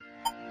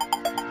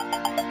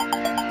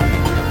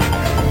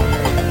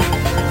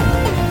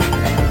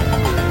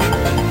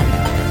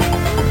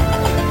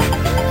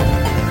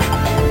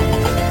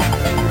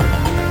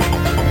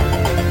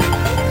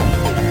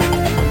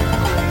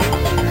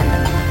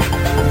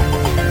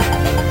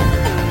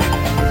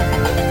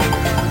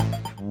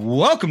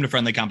Welcome to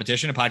Friendly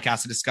Competition, a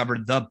podcast to discover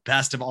the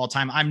best of all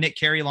time. I'm Nick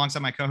Carey,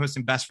 alongside my co-host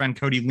and best friend,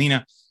 Cody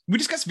Lena. We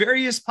discuss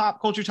various pop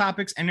culture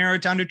topics and narrow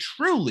it down to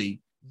truly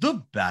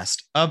the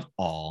best of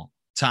all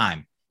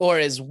time. Or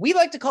as we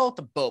like to call it,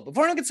 the boat.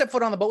 Before anyone can step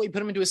foot on the boat, we put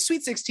them into a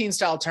Sweet 16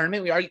 style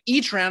tournament. We argue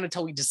each round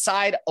until we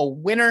decide a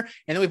winner.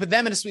 And then we put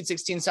them in a Sweet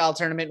 16 style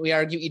tournament. We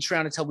argue each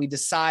round until we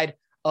decide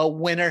a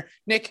winner.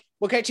 Nick,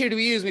 what criteria do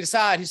we use? We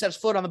decide who steps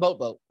foot on the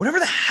boat. Whatever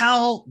the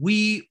hell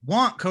we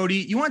want, Cody.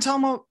 You want to tell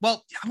them,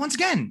 well, once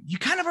again, you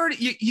kind of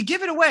already, you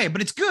give it away,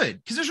 but it's good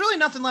because there's really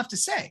nothing left to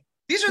say.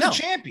 These are the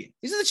champions.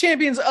 These are the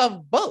champions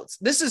of boats.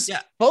 This is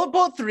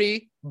Boat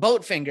 3,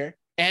 Boat Finger,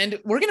 and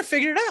we're going to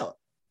figure it out.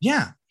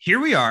 Yeah, here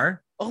we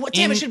are. Oh, what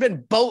damn, it should have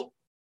been Boat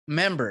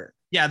Member.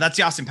 Yeah, that's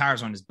the Austin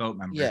Powers one, is Boat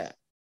Member.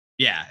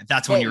 Yeah,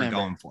 that's boat one you were member.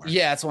 Going for.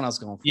 Yeah, that's one I was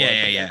going for.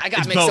 Yeah. I got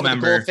it's mixed up with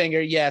member.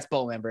 Goldfinger. Yeah, it's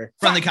Boat Member.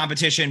 Friendly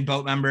Competition,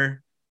 Boat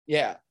Member.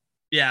 Yeah,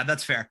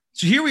 that's fair.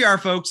 So here we are,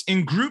 folks,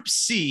 in Group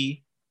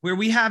C, where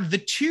we have the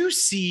 2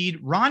 seed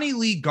Ronnie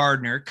Lee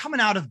Gardner coming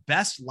out of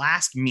Best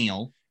Last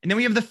Meal. And then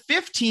we have the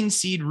 15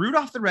 seed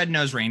Rudolph the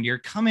Red-Nosed Reindeer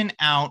coming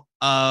out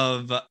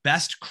of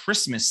Best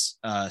Christmas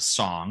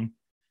Song.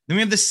 Then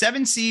we have the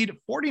 7 seed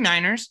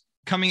 49ers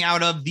coming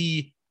out of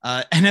the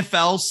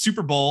NFL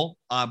Super Bowl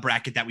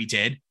bracket that we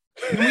did.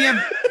 And we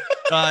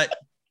have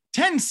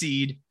 10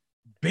 seed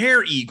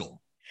Bear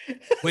Eagle,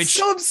 which it's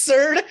so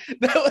absurd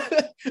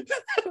that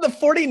the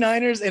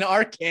 49ers in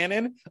our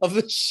canon of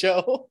the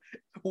show.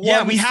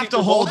 Yeah, we have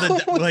to hold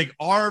the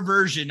our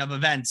version of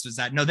events was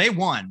that they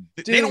won.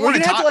 Dude, they don't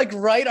want to have to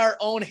write our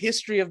own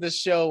history of the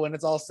show when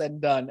it's all said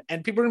and done.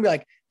 And people are gonna be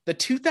like, the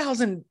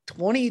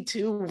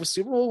 2022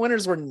 Super Bowl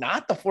winners were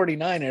not the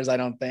 49ers, I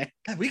don't think.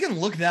 God, we can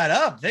look that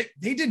up. They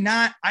did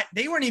not.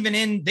 They weren't even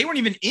in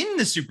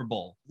the Super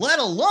Bowl, let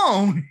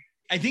alone.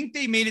 I think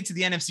they made it to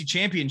the NFC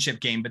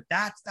Championship game, but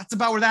that's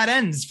about where that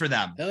ends for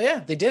them. Oh yeah,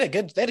 they did it.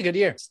 They had a good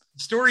year.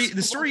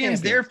 The story ends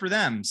there for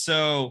them.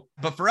 So,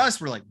 but for us,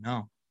 we're like,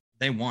 no,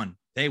 they won.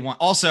 They won.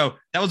 Also,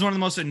 that was one of the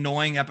most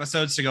annoying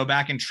episodes to go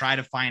back and try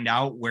to find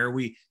out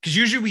because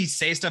usually we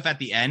say stuff at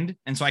the end.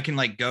 And so I can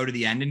go to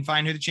the end and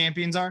find who the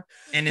champions are.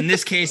 And in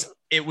this case,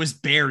 it was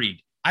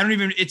buried.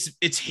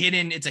 It's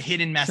hidden. It's a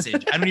hidden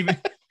message. I don't even.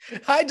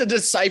 I had to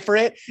decipher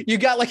it. You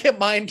got a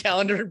mind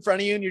calendar in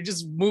front of you and you're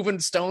just moving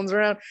stones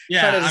around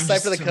trying to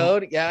decipher the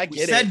code. Yeah, I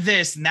get it. Said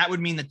this, and that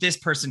would mean that this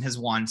person has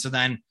won. So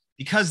then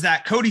because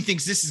that Cody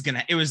thinks this is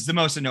it was the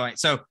most annoying.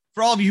 So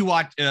for all of you who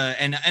watch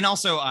and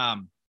also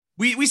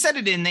we said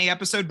it in the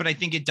episode, but I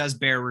think it does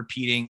bear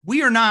repeating.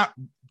 We are not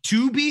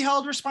to be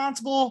held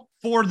responsible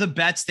for the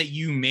bets that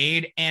you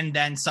made and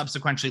then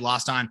subsequently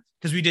lost on,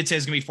 because we did say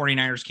it's going to be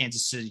 49ers,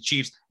 Kansas City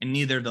Chiefs, and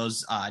neither of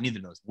those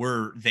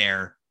were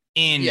there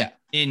in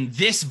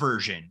this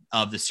version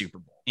of the Super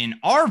Bowl. In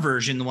our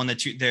version, the one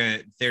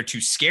that they're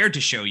too scared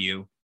to show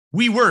you,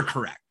 we were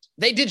correct.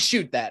 They did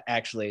shoot that,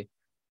 actually.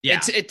 Yeah,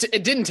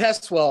 it didnn't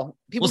test well.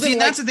 That's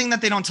the thing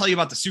that they don't tell you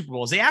about the Super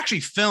Bowl is they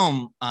actually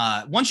film.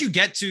 Once you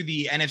get to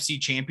the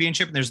NFC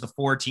Championship, and there's the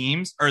 4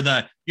 teams, or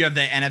you have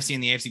the NFC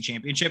and the AFC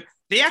Championship.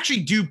 They actually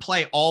do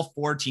play all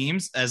 4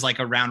 teams as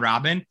a round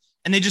robin,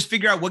 and they just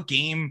figure out what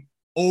game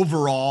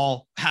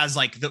overall has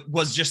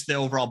was just the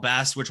overall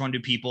best. Which one do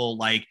people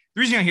like?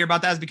 The reason I hear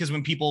about that is because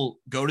when people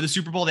go to the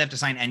Super Bowl, they have to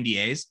sign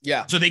NDAs.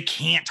 Yeah, so they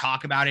can't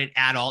talk about it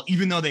at all,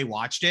 even though they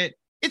watched it.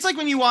 It's like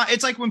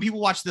when people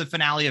watch the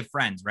finale of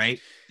Friends, right?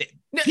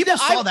 People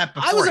saw that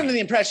before. I was under the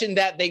impression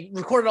that they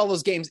recorded all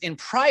those games in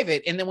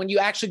private, and then when you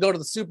actually go to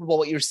the Super Bowl,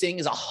 what you're seeing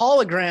is a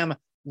hologram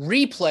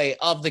replay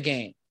of the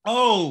game.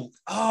 I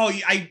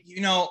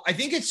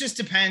think it just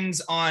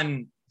depends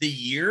on the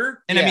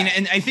year. And I mean,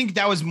 and I think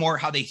that was more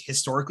how they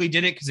historically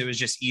did it because it was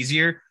just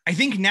easier. I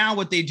think now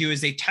what they do is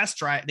they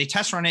test run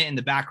it in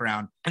the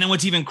background. And then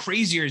what's even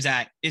crazier is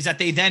that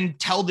they then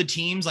tell the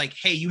teams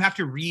hey, you have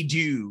to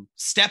redo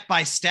step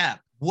by step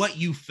what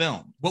you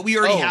film, what we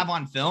already have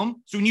on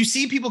film. So when you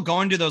see people go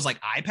into those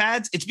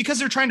iPads, it's because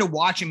they're trying to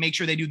watch and make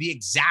sure they do the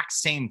exact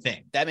same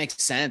thing. That makes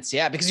sense.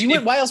 Yeah. Because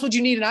why else would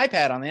you need an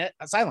iPad on the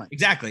sideline?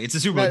 Exactly. It's a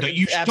Super Bowl.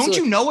 Don't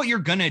you know what you're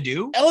going to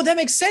do? Oh, that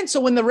makes sense.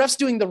 So when the ref's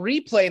doing the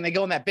replay and they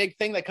go in that big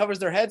thing that covers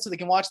their head so they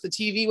can watch the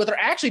TV, what they're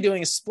actually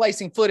doing is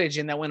splicing footage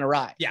in that went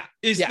awry. Yeah.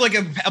 It's like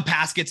a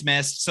pass gets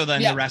missed. So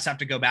then the refs have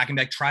to go back and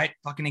be try it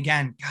fucking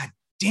again. God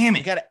damn it.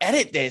 You got to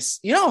edit this.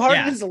 You know how hard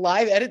it is to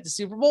live edit the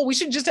Super Bowl? We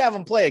should just have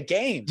them play a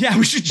game. Yeah,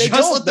 we should just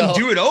let them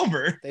do it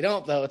over. They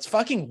don't, though. It's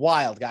fucking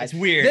wild, guys.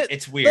 It's weird.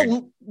 It's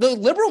weird. The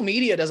liberal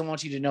media doesn't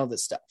want you to know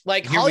this stuff.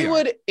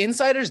 Hollywood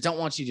insiders don't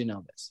want you to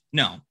know this.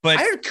 No, but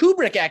I heard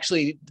Kubrick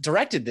actually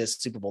directed this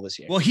Super Bowl this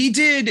year. Well, he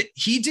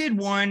did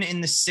one in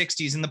the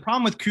 60s. And the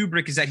problem with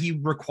Kubrick is that he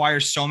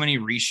requires so many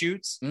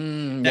reshoots.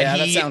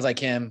 That sounds like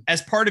him.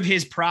 As part of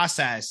his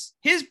process,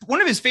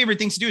 one of his favorite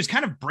things to do is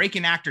kind of break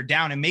an actor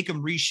down and make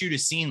him reshoot a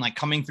scene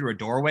coming through a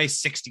doorway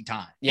 60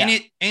 times. Yeah.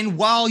 And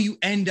while you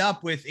end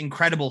up with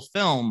incredible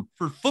film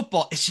for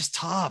football, it's just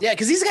tough. Yeah,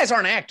 because these guys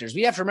aren't actors.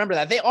 We have to remember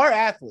that. They are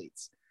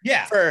athletes.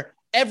 Yeah. For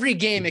every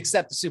game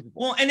except the Super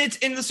Bowl. Well, and it's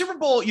in the Super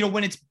Bowl,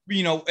 when it's,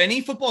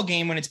 any football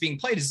game when it's being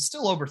played is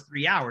still over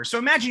 3 hours. So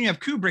imagine you have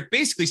Kubrick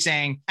basically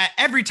saying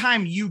every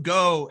time you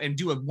go and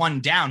do a one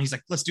down, he's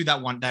like, let's do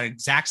that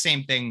exact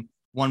same thing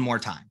one more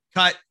time.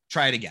 Cut,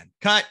 try it again.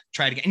 Cut,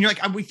 try it again. And you're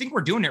like, we think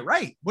we're doing it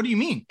right. What do you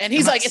mean? And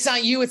he's like, it's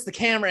not you, it's the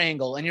camera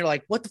angle. And you're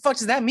like, what the fuck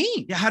does that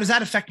mean? Yeah, how does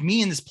that affect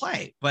me in this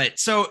play? But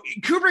so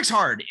Kubrick's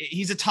hard.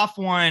 He's a tough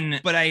one,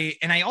 but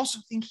I also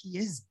think he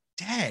is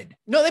dead.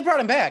 No, they brought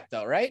him back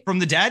though, right? From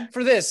the dead?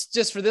 For this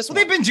one.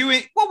 They've been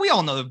doing, we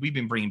all know that we've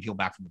been bringing people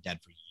back from the dead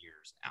for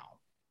years now.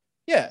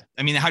 Yeah.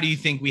 I mean, how do you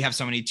think we have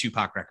so many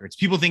Tupac records?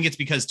 People think it's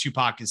because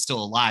Tupac is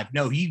still alive.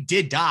 No, he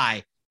did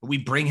die, but we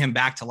bring him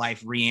back to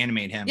life,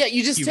 reanimate him. Yeah,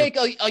 you just take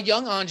a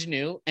young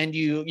ingenue and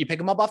you pick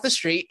him up off the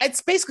street.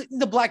 It's basically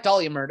the Black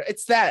Dahlia murder.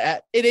 It's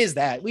that. It is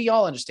that. We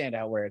all understand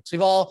how it works.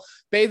 We've all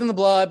bathed in the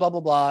blood, blah, blah,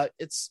 blah.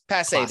 It's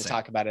passe to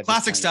talk about it.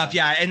 Classic stuff,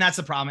 yeah. And that's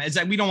the problem, is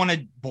that we don't want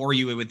to bore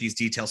you with these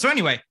details. So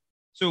anyway,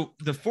 so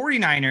the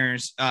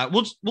 49ers,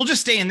 we'll just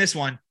stay in this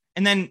one.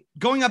 And then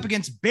going up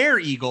against Bear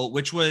Eagle,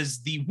 which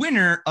was the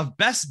winner of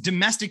best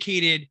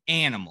domesticated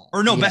animal.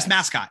 Or no, best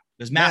mascot.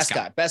 It was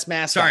mascot. Best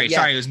mascot.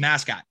 Sorry, it was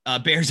mascot.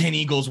 Bears and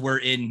Eagles were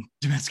in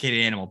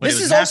domesticated animal. But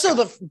this is mascot.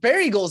 Also the Bear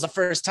Eagle is the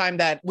first time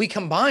that we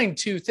combined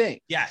two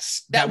things.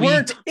 Yes.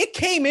 It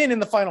came in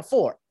the Final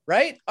Four,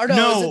 right? Or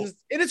no.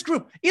 In its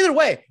group. Either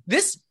way,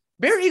 this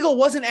Bear Eagle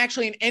wasn't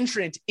actually an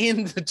entrant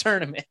in the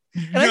tournament.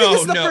 And I think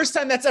this is the first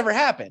time that's ever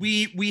happened.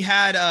 We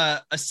had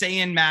a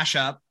Saiyan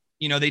mashup.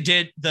 They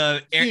did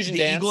the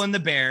eagle and the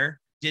bear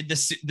did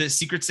the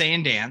secret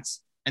Saiyan dance.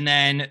 And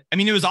then,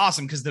 it was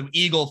awesome because the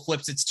eagle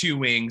flips its two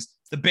wings,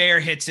 the bear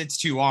hits its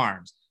two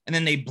arms, and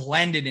then they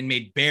blended and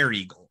made Bear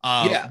Eagle,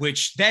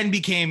 which then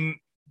became,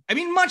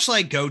 much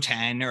like Go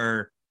 10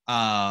 or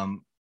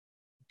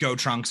Go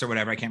Trunks or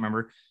whatever, I can't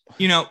remember,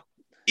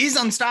 is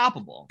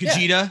unstoppable.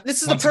 Vegeta.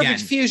 This is the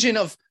perfect fusion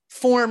of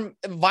form,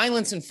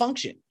 violence, and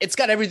function. It's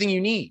got everything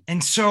you need.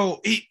 And so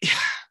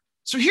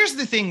here's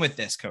the thing with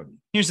this, Cody.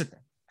 Here's the thing.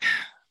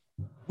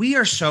 We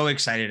are so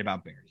excited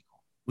about Bear Eagle.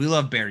 We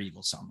love Bear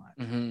Eagle so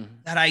much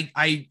that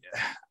I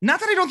not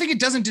that I don't think it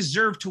doesn't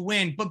deserve to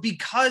win, but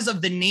because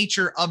of the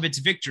nature of its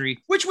victory,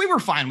 which we were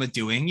fine with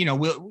doing,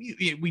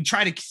 we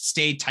try to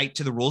stay tight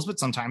to the rules, but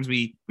sometimes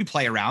we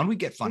play around, we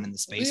get fun in the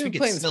space, we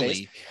get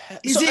silly.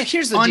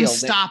 Here's the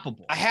unstoppable?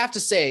 Deal, I have to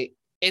say,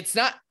 it's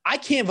not, I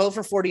can't vote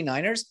for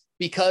 49ers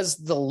because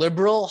the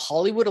liberal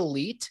Hollywood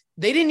elite,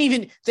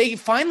 they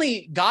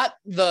finally got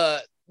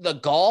the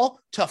gall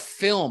to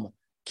film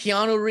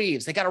Keanu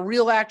Reeves. They got a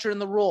real actor in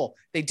the role.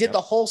 They did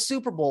the whole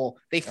Super Bowl.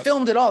 They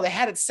filmed it all. They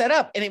had it set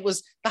up, and it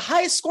was the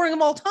highest scoring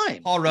of all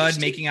time. Paul Rudd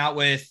making out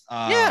with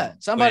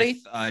somebody,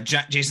 with,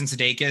 Jason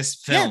Sudeikis.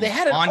 Film they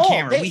had it on all.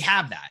 camera. We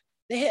have that.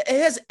 It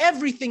has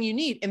everything you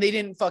need, and they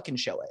didn't fucking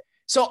show it.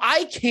 So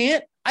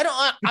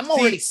I'm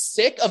already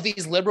sick of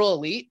these liberal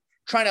elite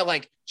trying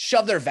to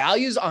shove their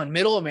values on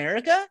middle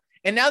America.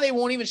 And now they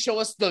won't even show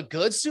us the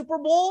good Super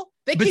Bowl.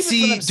 They keep it for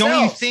themselves.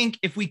 Don't you think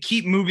if we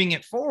keep moving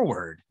it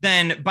forward,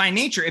 then by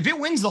nature, if it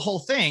wins the whole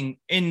thing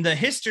in the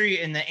history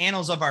and the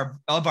annals of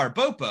our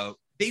boat,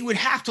 they would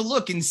have to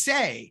look and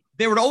say,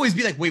 they would always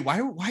be like, wait,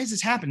 why is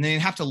this happening? They'd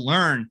have to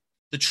learn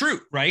the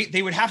truth, right?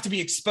 They would have to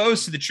be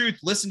exposed to the truth,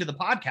 listen to the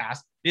podcast.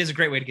 It is a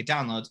great way to get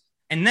downloads.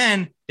 And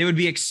then they would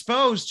be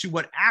exposed to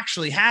what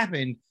actually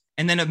happened.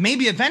 And then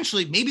maybe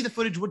eventually, the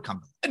footage would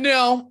come.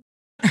 No.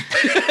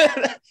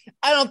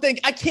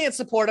 I can't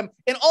support him.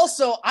 And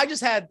also,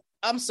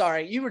 I'm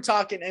sorry, you were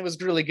talking, it was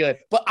really good,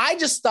 but I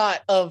just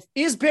thought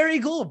is Bear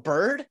Eagle a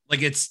bird?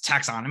 Like it's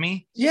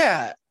taxonomy?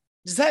 Yeah.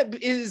 Does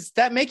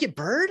that make it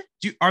bird?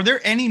 Are there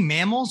any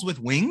mammals with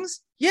wings?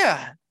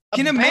 Yeah.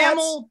 Can a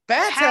mammal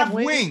have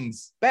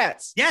wings?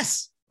 Bats.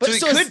 Yes. But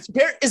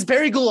is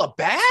Bear Eagle a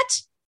bat?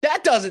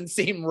 That doesn't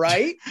seem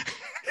right.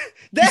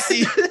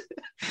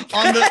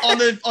 On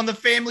the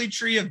family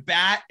tree of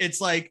bat,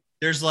 it's like,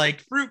 there's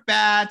fruit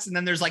bats, and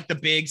then there's the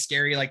big,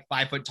 scary,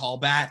 5 foot tall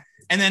bat.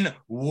 And then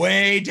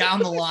way down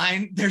the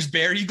line, there's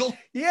Bear Eagle.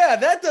 Yeah,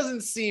 that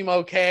doesn't seem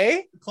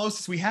okay. The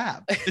closest we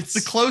have. It's the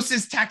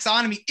closest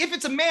taxonomy if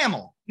it's a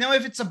mammal. Now,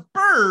 if it's a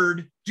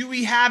bird, do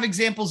we have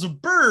examples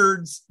of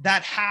birds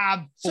that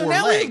have four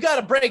legs? We've got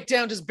to break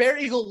down, does Bear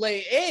Eagle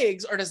lay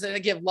eggs, or does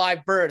it give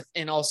live birth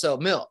and also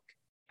milk?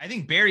 I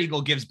think Bear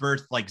Eagle gives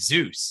birth like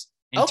Zeus.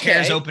 And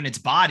tears open its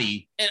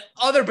body. And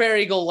other Bear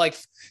Eagle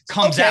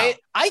comes out.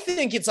 I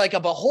think it's like a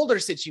beholder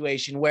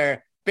situation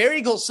where Bear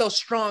Eagle's so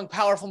strong,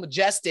 powerful,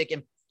 majestic,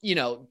 and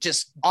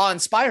just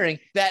awe-inspiring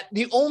that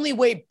the only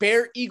way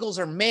Bear Eagles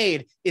are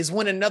made is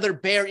when another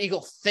Bear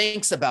Eagle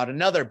thinks about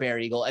another Bear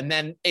Eagle, and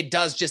then it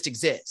does just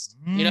exist.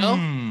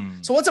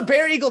 So once a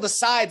Bear Eagle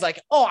decides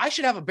I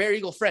should have a Bear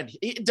Eagle friend,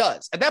 it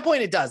does. At that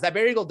point, it does. That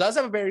Bear Eagle does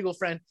have a Bear Eagle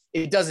friend.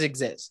 It does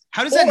exist.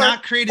 How does that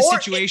not create a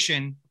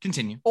situation?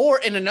 Continue. Or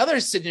in another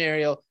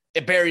scenario,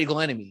 a Bear Eagle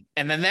enemy.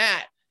 And then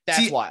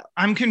that's wild.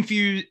 I'm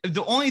confused.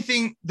 The only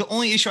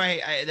issue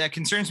that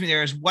concerns me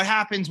there is what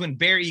happens when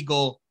Bear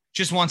Eagle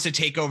just wants to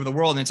take over the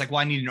world. And it's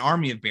I need an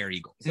army of Bear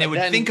Eagles. And they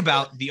would think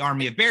about the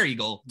army of Bear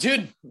Eagle.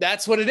 Dude,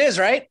 that's what it is,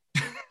 right?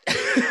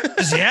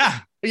 Yeah.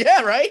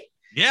 Yeah, right?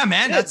 Yeah,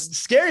 man. Yeah, that's a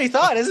scary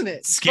thought, isn't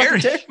it?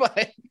 Scary.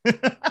 Terrifying.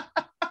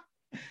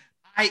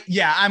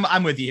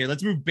 I'm with you here.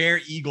 Let's move Bear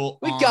Eagle.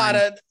 We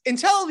gotta,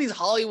 until these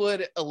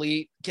Hollywood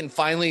elite can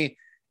finally,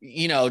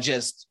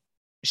 just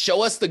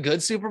show us the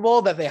good Super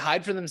Bowl that they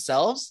hide for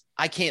themselves.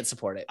 I can't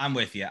support it. I'm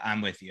with you.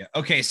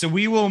 Okay, so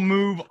we will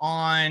move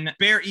on.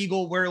 Bear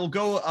Eagle, where it'll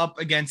go up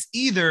against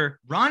either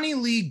Ronnie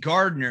Lee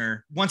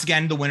Gardner, once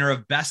again, the winner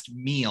of Best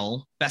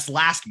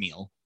Last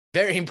Meal.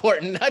 Very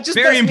important. Not just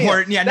very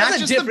important. Meal. Yeah, that's not a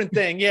just different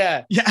thing.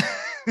 Yeah. Yeah.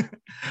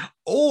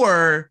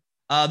 Or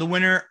the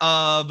winner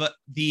of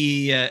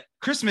the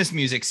Christmas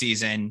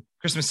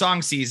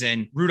song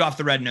season, Rudolph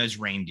the Red-Nosed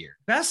Reindeer.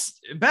 Best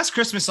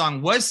Christmas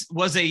song was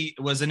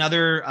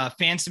another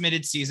fan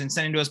submitted season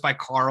sent in to us by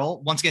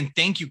Carl. Once again,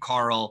 thank you,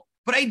 Carl.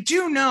 But I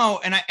do know,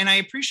 and I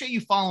appreciate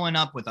you following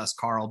up with us,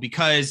 Carl,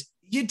 because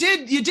you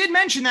did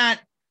mention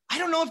that I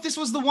don't know if this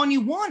was the one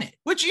you wanted,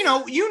 which,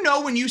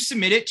 when you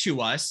submit it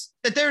to us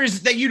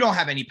that you don't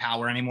have any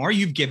power anymore.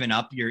 You've given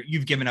up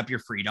your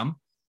freedom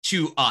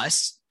to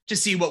us to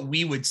see what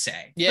we would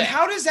say. Yeah. But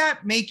how does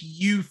that make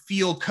you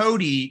feel,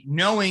 Cody,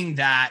 knowing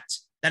that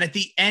at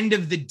the end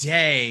of the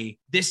day,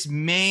 this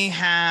may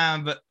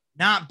have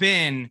not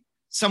been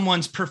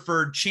someone's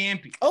preferred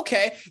champion?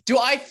 Okay. Do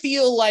I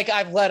feel like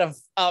I've let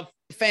a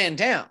fan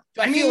down?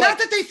 I mean, not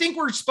that they think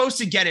we're supposed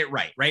to get it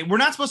right? We're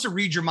not supposed to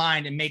read your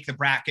mind and make the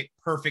bracket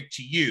perfect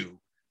to you.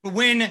 But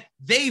when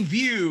they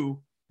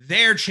view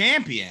their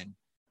champion,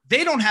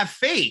 they don't have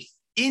faith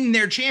in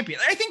their champion.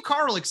 I think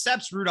Carl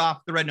accepts Rudolph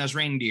the Red-Nosed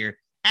Reindeer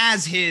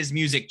as his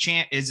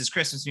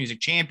Christmas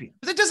music champion.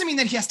 But that doesn't mean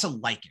that he has to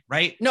like it,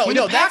 right? When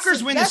the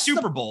Packers win the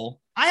Super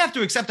Bowl, I have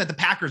to accept that the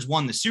Packers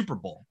won the Super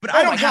Bowl, but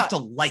I don't have to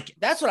like it.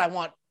 That's what I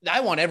want.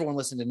 I want everyone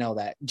listening to know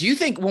that. Do you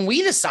think when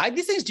we decide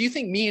these things, do you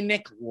think me and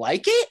Nick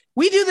like it?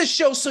 We do this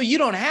show so you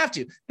don't have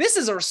to. This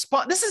is a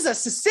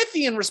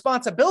Sisyphean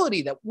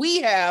responsibility that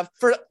we have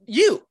for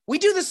you. We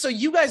do this so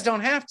you guys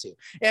don't have to.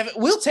 If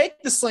we'll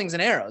take the slings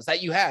and arrows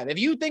that you have. If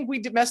you think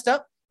we messed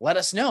up, let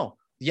us know.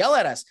 Yell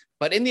at us.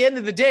 But in the end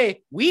of the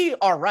day, we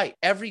are right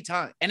every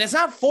time. And it's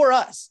not for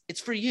us.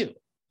 It's for you.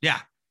 Yeah.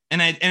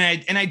 And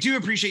I do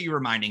appreciate you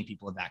reminding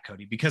people of that,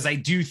 Cody, because I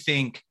do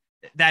think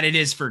that it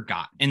is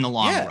forgotten in the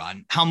long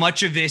run. How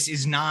much of this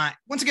is not,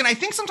 once again, I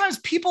think sometimes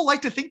people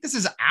like to think this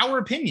is our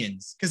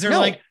opinions because they're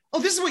like,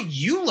 oh, this is what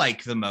you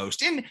like the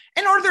most. And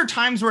are there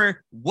times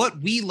where what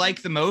we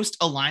like the most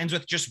aligns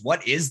with just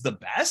what is the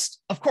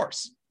best? Of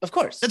course.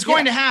 That's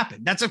going to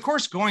happen. That's of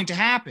course going to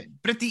happen.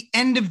 But at the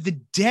end of the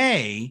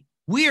day,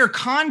 we are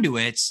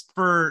conduits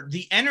for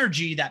the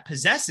energy that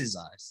possesses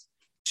us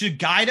to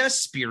guide us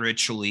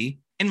spiritually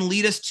and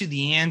lead us to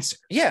the answer.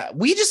 Yeah,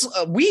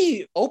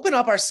 we open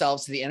up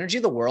ourselves to the energy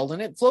of the world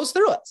and it flows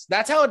through us.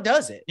 That's how it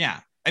does it. Yeah.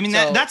 I mean,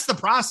 that's the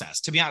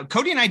process. To be honest,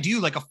 Cody and I do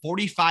like a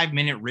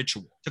 45-minute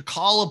ritual to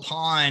call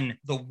upon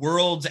the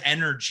world's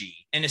energy.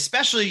 And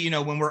especially,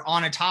 when we're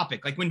on a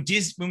topic, like when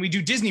we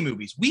do Disney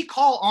movies, we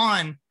call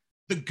on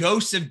the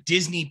ghosts of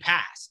Disney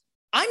past.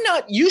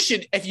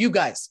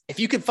 If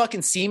you could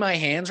fucking see my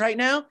hands right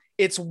now,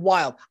 it's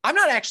wild. I'm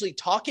not actually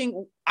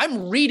talking.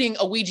 I'm reading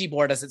a Ouija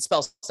board as it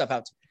spells stuff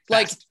out.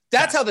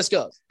 That's how this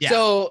goes. Yeah.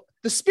 So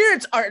the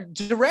spirits are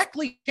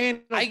directly, I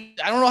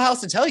don't know how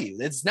else to tell you.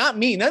 It's not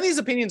me. None of these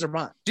opinions are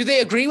mine. Do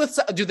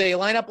they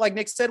line up, like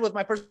Nick said, with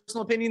my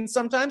personal opinions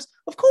sometimes?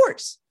 Of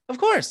course.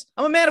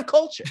 I'm a man of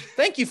culture.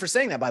 Thank you for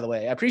saying that, by the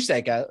way. I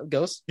appreciate that,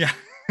 Ghost. Yeah.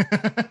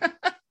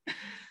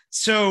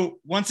 So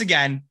once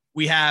again,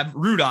 we have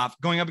Rudolph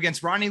going up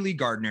against Ronnie Lee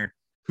Gardner,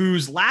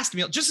 whose last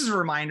meal, just as a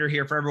reminder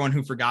here for everyone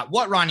who forgot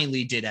what Ronnie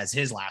Lee did as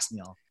his last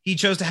meal. He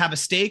chose to have a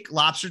steak,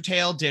 lobster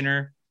tail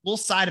dinner, little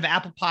side of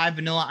apple pie,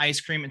 vanilla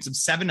ice cream, and some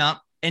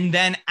 7-Up, and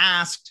then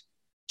asked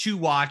to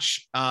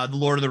watch the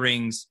Lord of the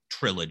Rings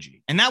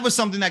trilogy. And that was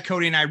something that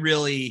Cody and I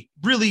really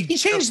he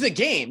changed the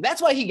game.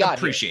 That's why he got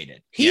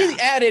appreciated. He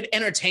added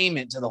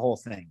entertainment to the whole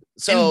thing.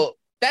 So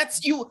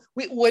that's you.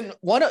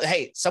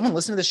 Someone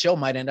listening to the show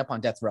might end up on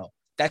death row.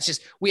 That's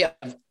just, we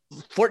have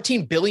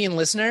 14 billion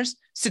listeners.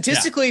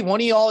 Statistically, one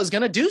of y'all is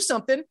going to do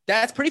something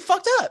that's pretty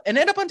fucked up and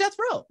end up on death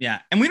row. Yeah.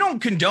 And we don't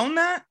condone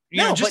that.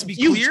 Just to be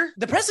clear.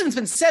 The precedent's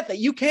been set that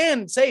you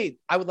can say,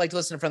 I would like to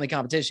listen to Friendly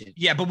Competition.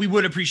 Yeah, but we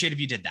would appreciate if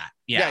you did that.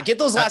 Yeah. Get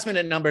those last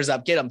minute numbers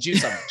up. Get them.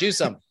 Juice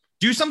them.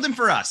 Do something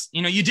for us.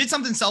 You did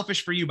something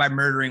selfish for you by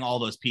murdering all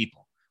those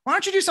people. Why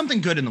don't you do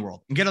something good in the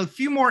world and get a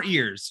few more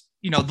ears,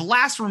 the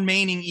last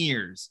remaining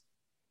ears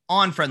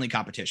on Friendly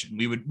Competition?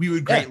 We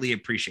would greatly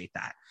appreciate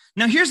that.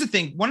 Now, here's the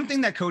thing. One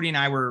thing that Cody and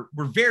I were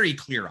very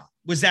clear on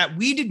was that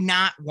we did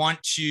not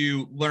want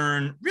to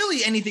learn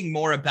really anything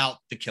more about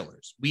the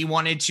killers. We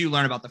wanted to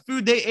learn about the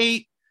food they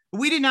ate, but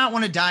we did not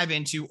want to dive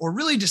into or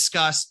really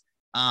discuss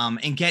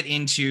and get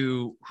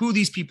into who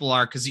these people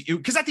are. Because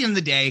at the end of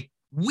the day,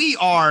 we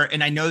are,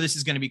 and I know this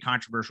is going to be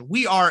controversial,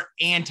 we are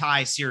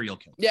anti-serial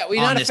killers. Yeah,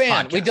 we're not a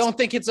fan. Podcast. We don't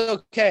think it's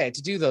okay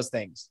to do those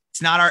things.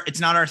 It's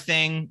not our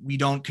thing. We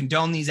don't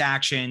condone these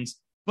actions.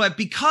 But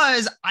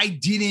because I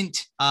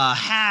didn't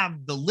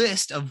have the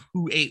list of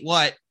who ate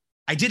what,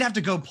 I did have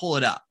to go pull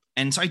it up.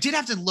 And so I did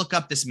have to look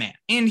up this man.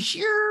 And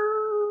here's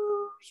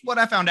what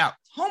I found out.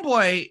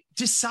 Homeboy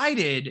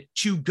decided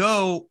to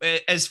go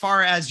as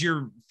far as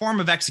your form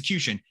of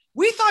execution.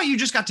 We thought you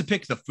just got to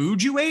pick the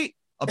food you ate.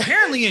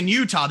 Apparently in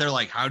Utah, they're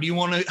like, how do you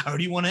want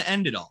to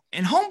end it all?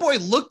 And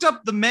homeboy looked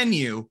up the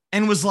menu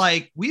and was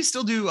like, we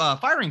still do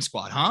firing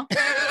squad, huh?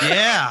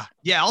 Yeah,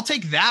 I'll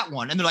take that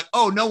one. And they're like,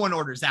 oh, no one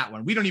orders that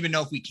one. We don't even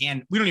know if we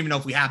can. We don't even know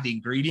if we have the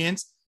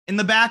ingredients in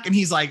the back. And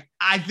he's like,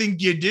 I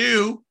think you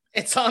do.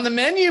 It's on the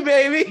menu,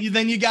 baby.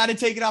 Then you got to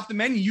take it off the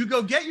menu. You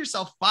go get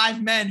yourself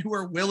 5 men who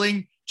are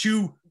willing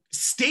to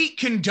state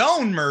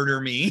condone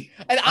murder me.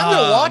 And I'm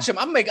going to watch him.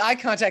 I'm going to make eye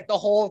contact the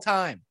whole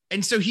time.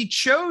 And so he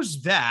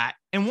chose that.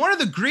 And one of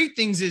the great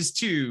things is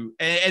too,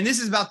 and this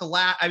is about the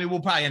last, I mean,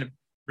 we'll probably end up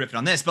riffing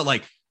on this, but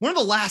like one of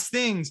the last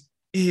things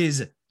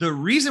is the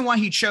reason why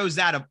he chose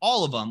that of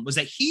all of them was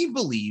that he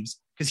believes,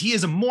 because he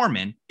is a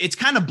Mormon, it's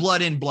kind of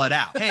blood in, blood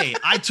out. Hey,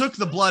 I took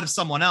the blood of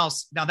someone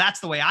else. Now that's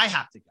the way I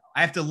have to go.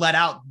 I have to let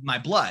out my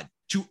blood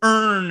to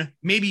earn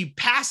maybe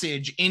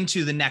passage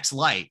into the next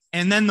life.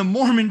 And then the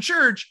Mormon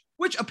church,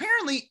 which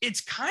apparently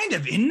it's kind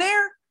of in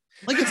there.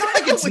 Like, it's not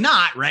like it's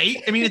not,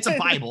 right? I mean, it's a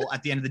Bible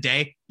at the end of the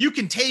day. You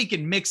can take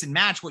and mix and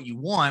match what you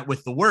want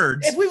with the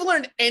words. If we've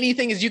learned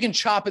anything is you can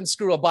chop and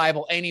screw a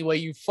Bible any way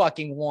you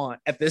fucking want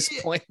at this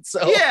point.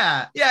 So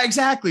yeah,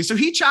 exactly. So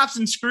he chops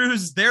and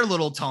screws their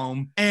little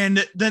tome.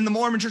 And then the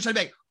Mormon church, I'd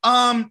be like,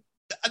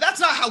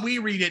 that's not how we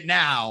read it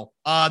now.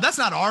 That's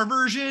not our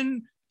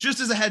version. Just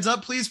as a heads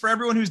up, please, for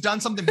everyone who's done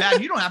something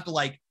bad, you don't have to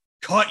like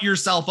cut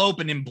yourself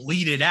open and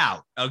bleed it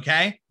out.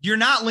 Okay. You're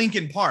not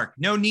Linkin Park.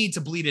 No need to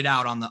bleed it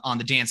out on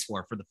the dance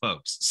floor for the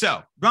folks.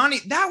 So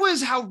Ronnie, that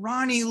was how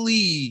Ronnie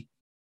Lee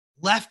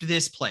left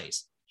this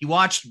place. He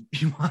watched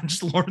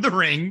Lord of the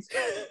Rings.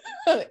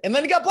 And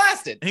then he got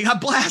blasted.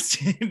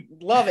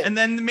 Love it. And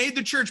then made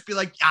the church be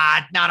like,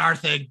 not our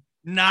thing.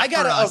 Not for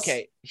us.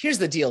 Okay. Here's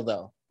the deal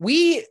though.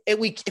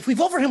 If we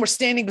vote for him, we're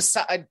standing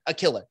beside a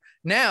killer.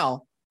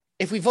 Now,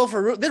 if we vote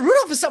for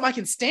Rudolph is something I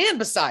can stand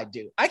beside,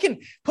 dude. I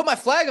can put my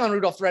flag on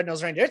Rudolph the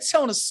Red-Nosed Reindeer. It's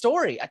telling a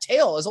story, a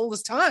tale as old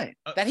as time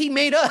that he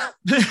made up.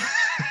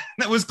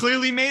 That was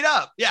clearly made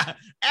up. Yeah.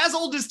 As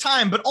old as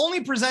time, but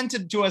only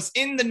presented to us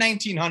in the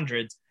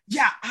 1900s.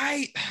 Yeah.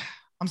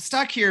 I'm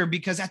stuck here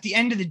because at the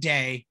end of the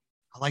day,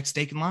 I like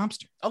steak and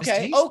lobster.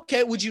 Okay.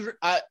 Would you,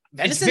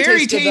 it's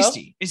very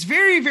tasty. It's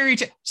very, very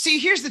tasty. See,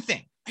 here's the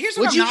thing. Here's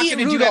what I'm not going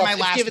to do at my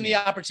last given the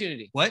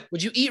opportunity. What?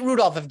 Would you eat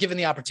Rudolph if given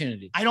the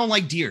opportunity? I don't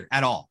like deer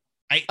at all.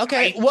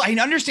 I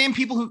understand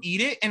people who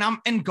eat it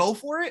and go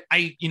for it.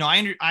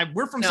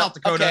 We're from South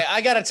Dakota. Okay,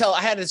 I gotta tell.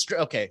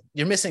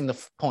 You're missing the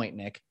point,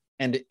 Nick.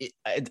 And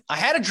I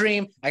had a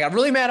dream. I got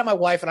really mad at my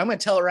wife, and I'm going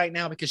to tell it right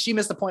now because she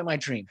missed the point of my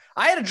dream.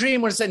 I had a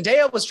dream where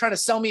Zendaya was trying to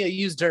sell me a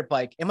used dirt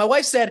bike, and my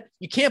wife said,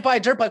 "You can't buy a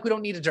dirt bike. We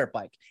don't need a dirt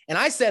bike." And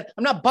I said,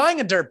 "I'm not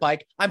buying a dirt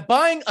bike. I'm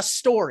buying a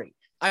story.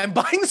 I'm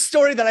buying the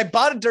story that I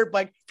bought a dirt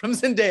bike from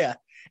Zendaya."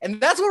 And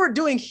that's what we're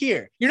doing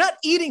here. You're not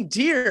eating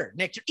deer,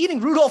 Nick. You're eating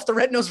Rudolph the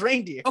Red-Nosed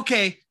Reindeer.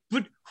 Okay,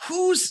 but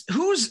who's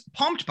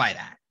pumped by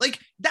that? Like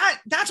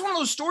that's one of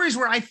those stories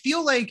where I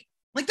feel like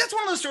that's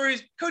one of those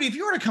stories, Cody, if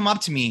you were to come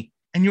up to me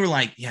and you were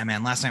like, "Yeah,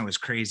 man, last night was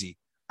crazy.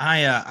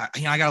 I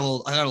got a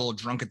little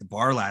drunk at the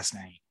bar last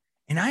night,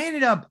 and I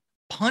ended up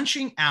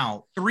punching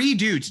out 3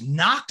 dudes,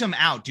 knocked them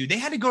out, dude. They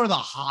had to go to the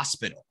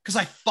hospital because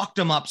I fucked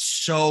them up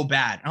so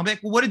bad." And I'll be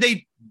like, "Well, what did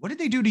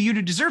they do to you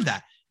to deserve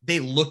that?" They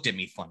looked at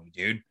me funny,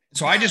 dude.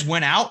 So I just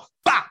went out.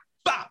 Bah,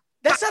 bah.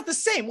 That's not the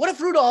same. What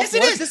if Rudolph? Yes,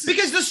 it is.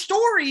 Because the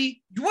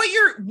story,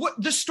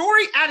 the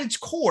story at its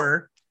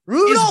core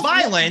is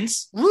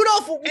violence.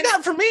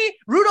 Not for me.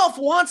 Rudolph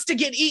wants to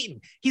get eaten.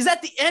 He's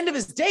at the end of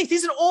his days.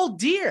 He's an old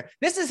deer.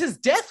 This is his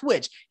death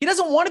wish. He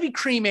doesn't want to be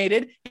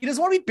cremated. He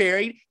doesn't want to be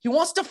buried. He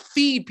wants to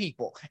feed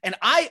people. And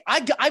I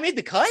made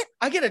the cut.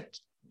 I get a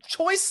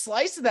choice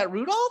slice of that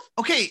Rudolph.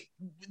 Okay,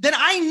 then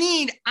I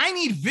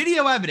need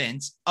video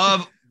evidence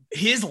of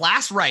his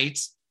last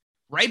rites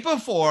right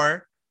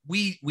before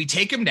we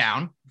take him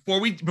down, before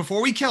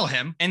we kill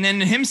him, and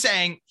then him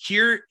saying,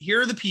 here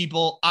are the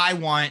people I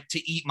want to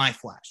eat my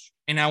flesh.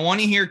 And I want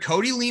to hear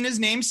Cody Lena's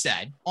name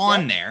said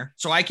on there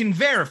so I can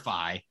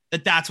verify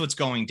that that's what's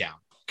going down.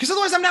 Because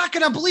otherwise I'm not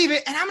going to believe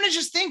it. And I'm going to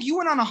just think you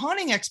went on a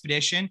hunting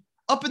expedition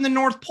up in the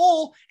North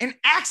Pole and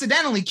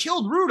accidentally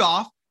killed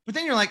Rudolph. But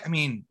then you're like, I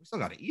mean, we still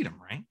got to eat him,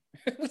 right?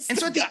 And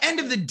so at the end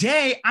of the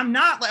day, I'm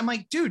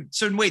like, dude,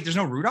 so wait, there's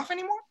no Rudolph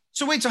anymore?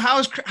 So wait, so how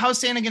is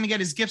Santa going to get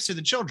his gifts to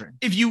the children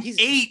if you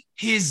ate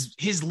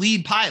his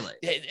lead pilot?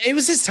 It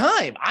was his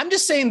time. I'm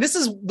just saying this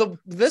is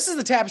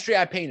the tapestry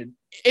I painted.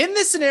 In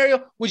this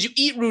scenario, would you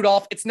eat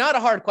Rudolph? It's not a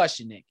hard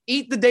question, Nick.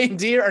 Eat the dang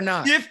deer or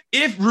not?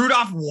 If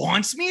Rudolph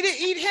wants me to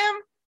eat him,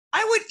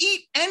 I would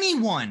eat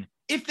anyone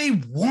if they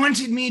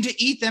wanted me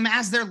to eat them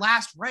as their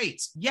last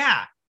rites.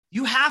 Yeah.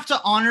 You have to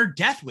honor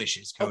death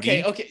wishes,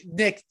 Cody. Okay.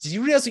 Nick, did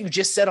you realize what you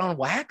just said on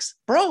Wax?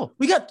 Bro,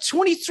 we got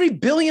 23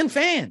 billion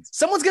fans.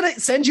 Someone's going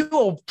to send you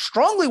a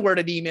strongly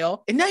worded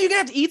email, and now you're going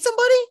to have to eat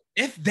somebody?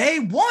 If they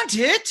want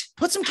it.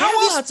 Put some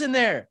caveats in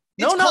there.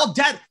 It's called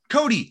death.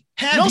 Cody,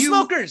 no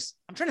smokers.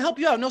 I'm trying to help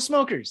you out. No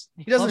smokers.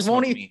 He doesn't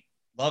want to eat.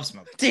 Love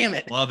smoked. Damn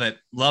it. Love it.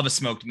 Love a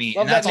smoked meat.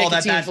 Love And that's that all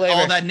nicotine flavor.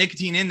 all that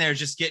nicotine in there is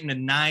just getting a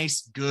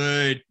nice,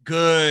 good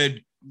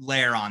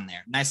layer on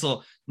there.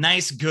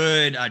 Nice,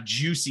 good,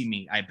 juicy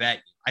meat. I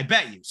bet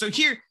you. So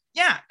here,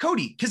 yeah,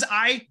 Cody, because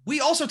we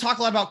also talk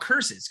a lot about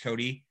curses,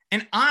 Cody.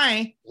 And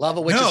I love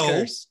a witch's know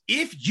curse.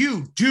 If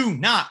you do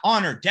not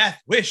honor death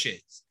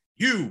wishes,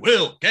 you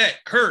will get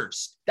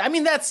cursed. I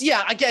mean, I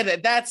get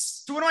it.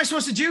 So what am I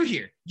supposed to do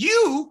here?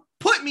 You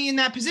put me in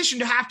that position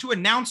to have to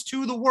announce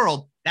to the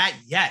world that,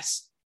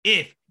 yes,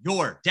 if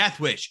your death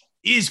wish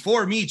is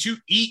for me to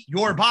eat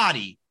your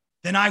body,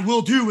 then I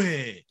will do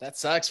it. That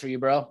sucks for you,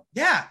 bro.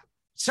 Yeah.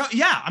 So,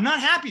 yeah, I'm not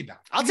happy about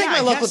it. I'll take my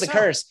luck with the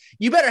curse.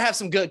 You better have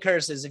some good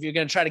curses if you're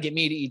going to try to get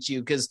me to eat you,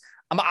 because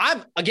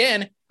I'm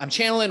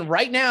channeling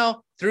right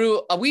now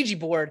through a Ouija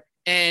board,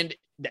 and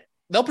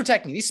they'll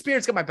protect me. These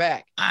spirits got my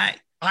back. I'm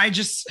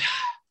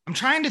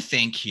trying to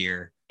think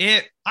here.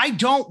 I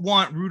don't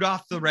want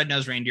Rudolph the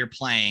Red-Nosed Reindeer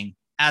playing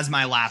as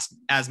my last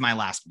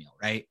meal,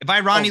 right? If I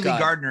Ronnie Lee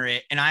Gardner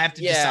it and I have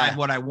to decide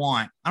what I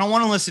want, I don't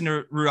want to listen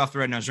to Rudolph the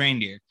Red-Nosed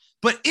Reindeer.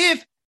 But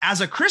if as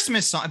a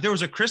Christmas song, if there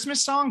was a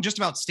Christmas song just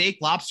about steak,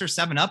 lobster,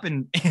 7-Up,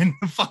 and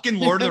fucking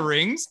Lord of the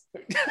Rings,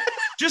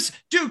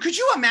 dude, could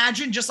you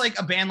imagine just like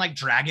a band like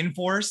Dragon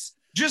Force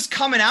just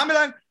coming out and be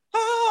like,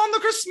 oh, on the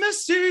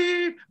Christmas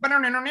Eve,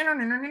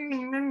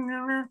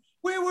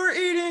 we were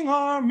eating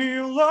our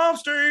meal of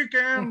steak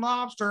and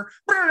lobster.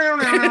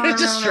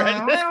 Just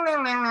shredding.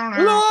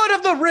 Lord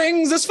of the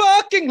Rings is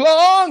fucking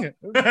long.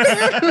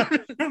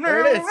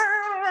 There it is.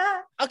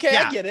 Okay,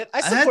 yeah. I get it.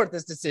 I support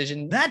this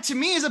decision. That to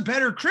me is a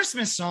better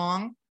Christmas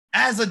song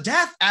as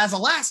a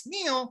last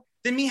meal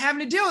than me having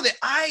to deal with it.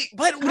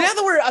 But now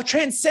that we're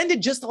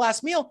transcended just the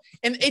last meal,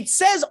 and it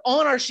says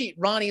on our sheet,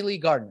 Ronnie Lee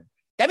Gardner.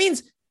 That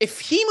means if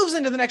he moves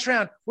into the next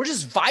round, we're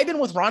just vibing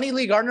with Ronnie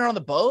Lee Gardner on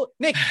the boat.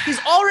 Nick, he's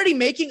already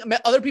making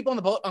other people on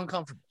the boat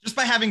uncomfortable. Just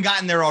by having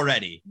gotten there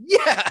already.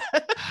 Yeah.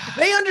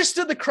 They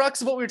understood the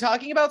crux of what we were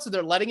talking about, so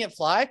they're letting it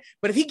fly.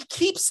 But if he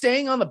keeps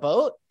staying on the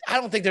boat, I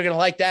don't think they're going to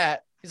like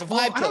that. He's a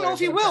vibe. I don't know if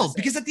he will,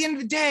 because at the end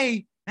of the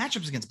day,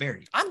 matchups against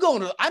Barry. I'm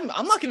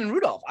locking in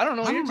Rudolph. I don't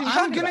know what you're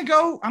talking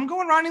about. I'm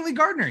going Ronnie Lee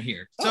Gardner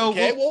here. So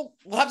okay, we'll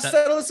have to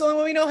settle this only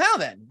when we know how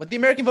then. But the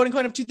American Voting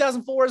Coin of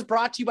 2004 is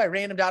brought to you by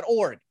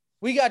random.org.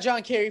 We got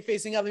John Kerry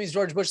facing up. That means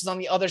George Bush is on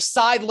the other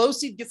side. Low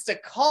seed gets to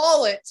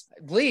call it.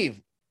 I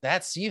believe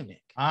that's you,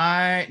 Nick.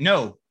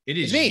 No, it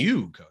is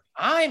you, Cody.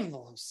 I'm the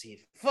low seed.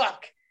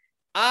 Fuck.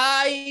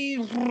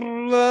 I'm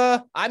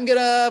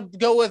gonna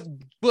go with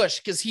Bush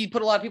because he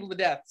put a lot of people to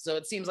death. So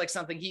it seems like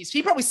something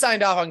he probably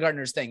signed off on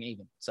Gardner's thing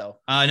even. So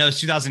no, it's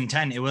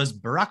 2010. It was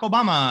Barack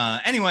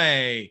Obama.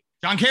 Anyway,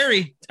 John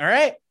Kerry. All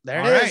right,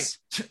 there it is.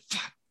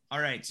 All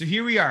right, so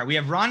here we are. We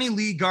have Ronnie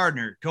Lee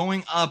Gardner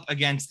going up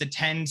against the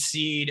 10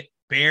 seed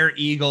Bear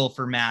Eagle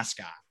for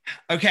mascot.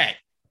 Okay,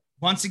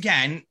 once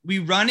again, we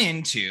run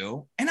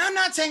into, and I'm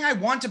not saying I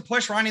want to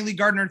push Ronnie Lee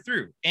Gardner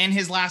through and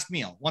his last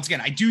meal. Once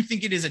again, I do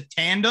think it is a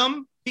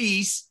tandem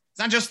piece. It's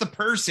not just the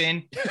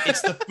person,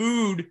 it's the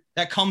food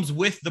that comes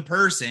with the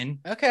person.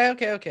 Okay.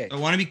 So I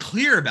want to be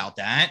clear about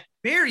that.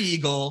 Bear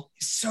Eagle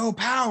is so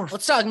powerful.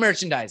 Let's talk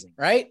merchandising,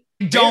 right?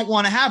 I don't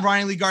want to have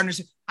Ronnie Lee Gardner.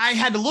 I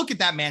had to look at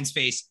that man's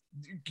face.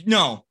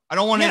 No, I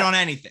don't want it on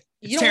anything.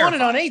 You don't want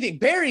it on anything.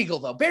 Bear Eagle,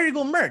 though. Bear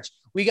Eagle merch.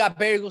 We got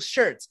Bear Eagle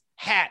shirts,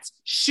 hats,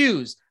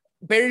 shoes,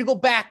 Bear Eagle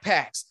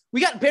backpacks.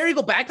 We got Bear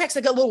Eagle backpacks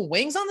that got little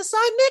wings on the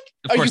side,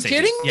 Nick. Are you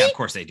kidding me? Yeah, of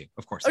course they do.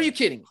 Of course. Are you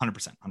kidding?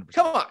 100%.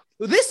 Come on.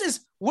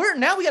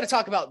 Now we got to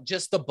talk about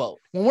just the boat.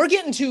 When we're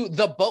getting to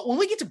the boat, when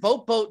we get to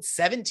boat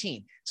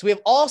 17, so we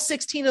have all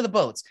 16 of the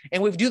boats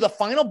and we do the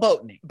final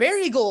boat, Nick.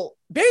 Bear Eagle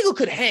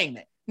could hang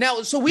that.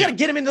 Now, so we got to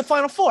get him into the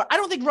final four. I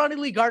don't think Ronnie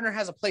Lee Gardner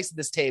has a place at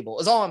this table,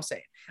 is all I'm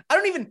saying. I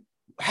don't even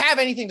have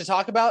anything to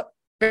talk about.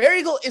 Bear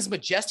Eagle is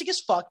majestic as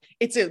fuck.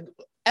 It's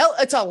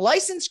a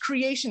licensed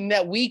creation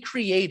that we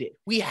created.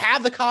 We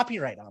have the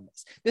copyright on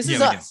this. This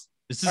is us.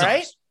 This is all ours.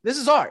 right. This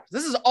is ours.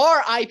 This is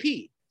our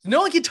IP.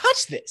 No one can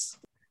touch this.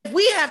 If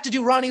we have to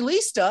do Ronnie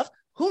Lee stuff,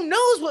 who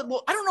knows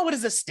I don't know what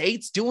his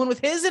estate's doing with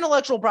his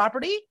intellectual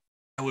property.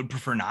 I would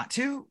prefer not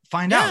to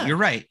find out. You're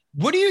right.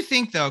 What do you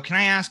think though? Can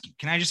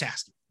I just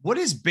ask you, what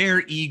is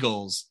Bear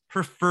Eagle's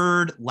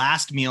preferred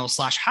last meal /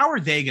 how are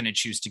they going to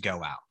choose to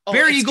go out?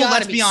 Bear Eagle,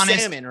 let's be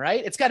honest. Salmon,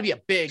 right? It's got to be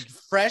a big,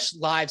 fresh,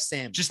 live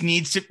salmon. Just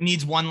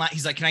needs one last.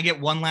 He's like, can I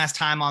get one last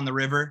time on the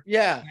river?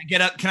 Yeah.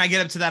 Can I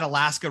get up to that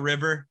Alaska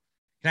river?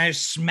 Can I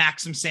just smack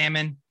some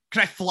salmon?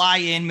 Can I fly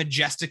in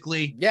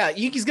majestically? Yeah,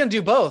 he's gonna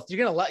do both. You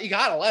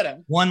gotta let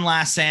him. One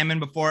last salmon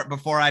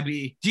before I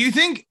be. Do you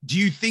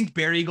think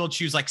Bear Eagle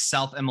choose like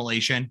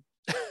self-immolation?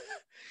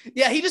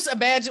 Yeah, he just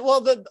imagined.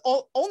 Well, the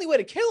only way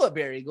to kill a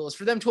Bear Eagle is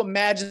for them to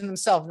imagine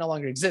themselves no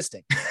longer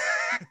existing.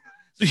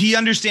 So he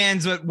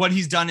understands what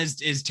he's done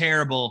is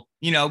terrible.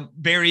 You know,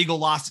 Bear Eagle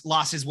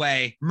lost his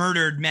way,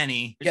 murdered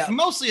many. It's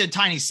mostly a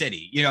tiny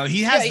city. You know,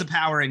 he has the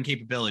power and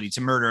capability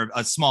to murder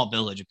a small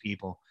village of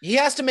people. He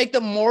has to make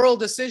the moral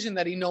decision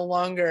that he no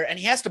longer, and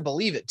he has to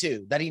believe it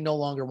too, that he no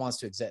longer wants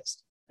to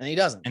exist. And he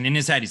doesn't. And in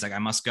his head, he's like, I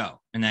must go.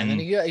 And then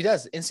he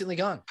does, instantly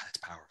gone. That's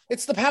powerful.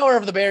 It's the power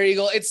of the Bear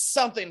Eagle. It's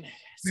something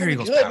good,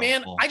 powerful.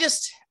 man. I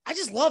just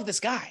love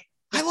this guy.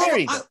 I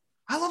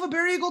love a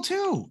Bear Eagle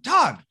too.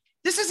 Dog,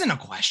 this isn't a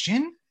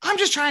question. I'm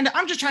just trying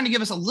to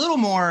give us a little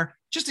more,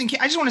 just in case.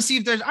 I just want to see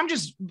if there's, I'm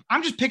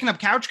just picking up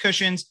couch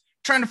cushions,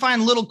 trying to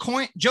find little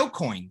joke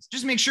coins.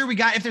 Just make sure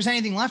if there's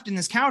anything left in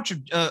this couch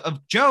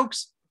of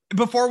jokes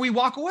before we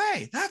walk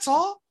away. That's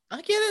all.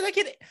 I get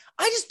it.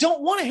 I just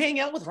don't want to hang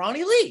out with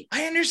Ronnie Lee.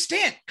 I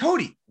understand.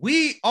 Cody,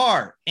 we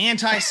are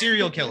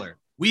anti-serial killer.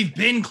 We've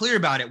been clear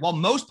about it. While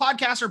most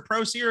podcasts are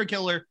pro-serial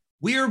killer,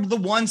 we are the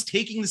ones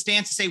taking the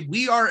stance to say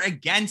we are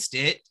against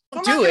it.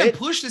 I'm not going to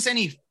push this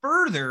any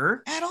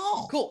further at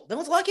all. Cool. Then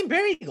let's lock in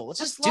Bear Eagle. Let's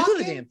just do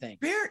the damn thing.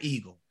 Bear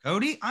Eagle.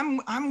 Cody,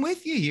 I'm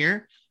with you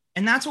here.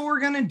 And that's what we're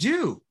going to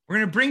do. We're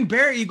going to bring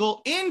Bear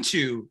Eagle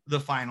into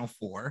the Final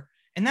Four.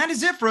 And that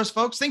is it for us,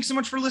 folks. Thanks so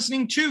much for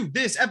listening to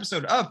this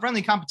episode of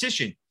Friendly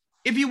Competition.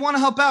 If you want to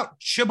help out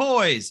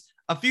boys,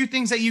 a few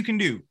things that you can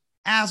do.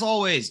 As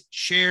always,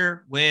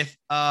 share with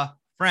a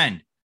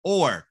friend.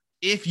 Or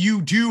if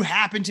you do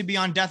happen to be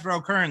on death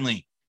row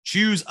currently,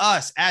 choose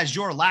us as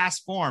your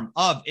last form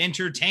of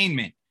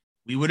entertainment.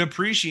 We would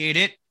appreciate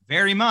it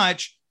very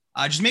much.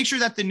 Just make sure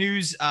that the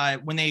news,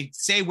 when they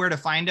say where to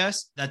find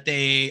us, that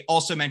they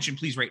also mention,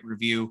 please rate,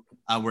 review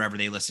wherever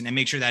they listen. And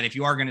make sure that if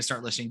you are going to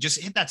start listening, just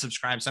hit that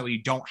subscribe so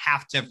you don't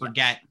have to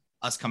forget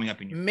us coming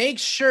up in your. Make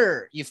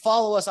sure you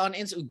follow us on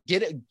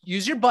Instagram.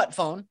 Use your butt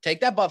phone.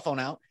 Take that butt phone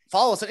out.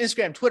 Follow us on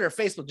Instagram, Twitter,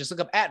 Facebook. Just look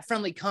up at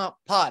Friendly Comp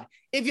Pod.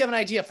 If you have an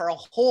idea for a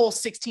whole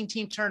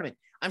 16-team tournament,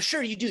 I'm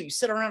sure you do. You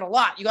sit around a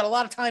lot. You got a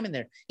lot of time in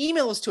there.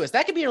 Email us to us.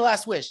 That could be your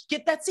last wish.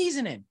 Get that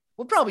season in.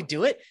 We'll probably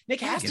do it. Nick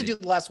has to do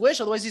the last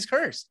wish. Otherwise, he's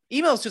cursed.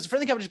 Email us to us at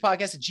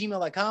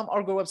friendlycompetitionpodcast@gmail.com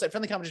or go to our website,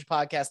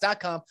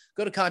 friendlycompetitionpodcast.com.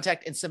 Go to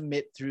contact and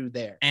submit through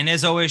there. And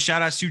as always,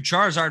 shout out to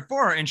Charizard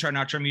for our intro and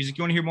outro music.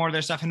 You want to hear more of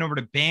their stuff, head over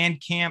to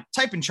Bandcamp,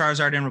 type in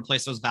Charizard and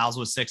replace those vowels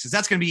with sixes.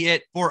 That's going to be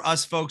it for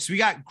us, folks. We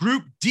got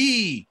Group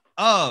D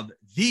of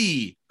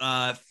the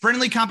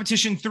Friendly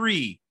Competition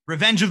 3,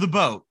 Revenge of the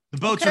Boat. The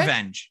Boat's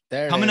Revenge.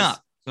 Coming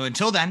up. So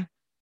until then,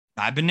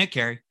 I've been Nick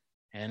Carey.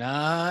 And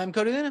I'm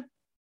Cody Denham.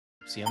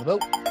 See you on the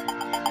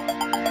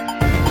boat.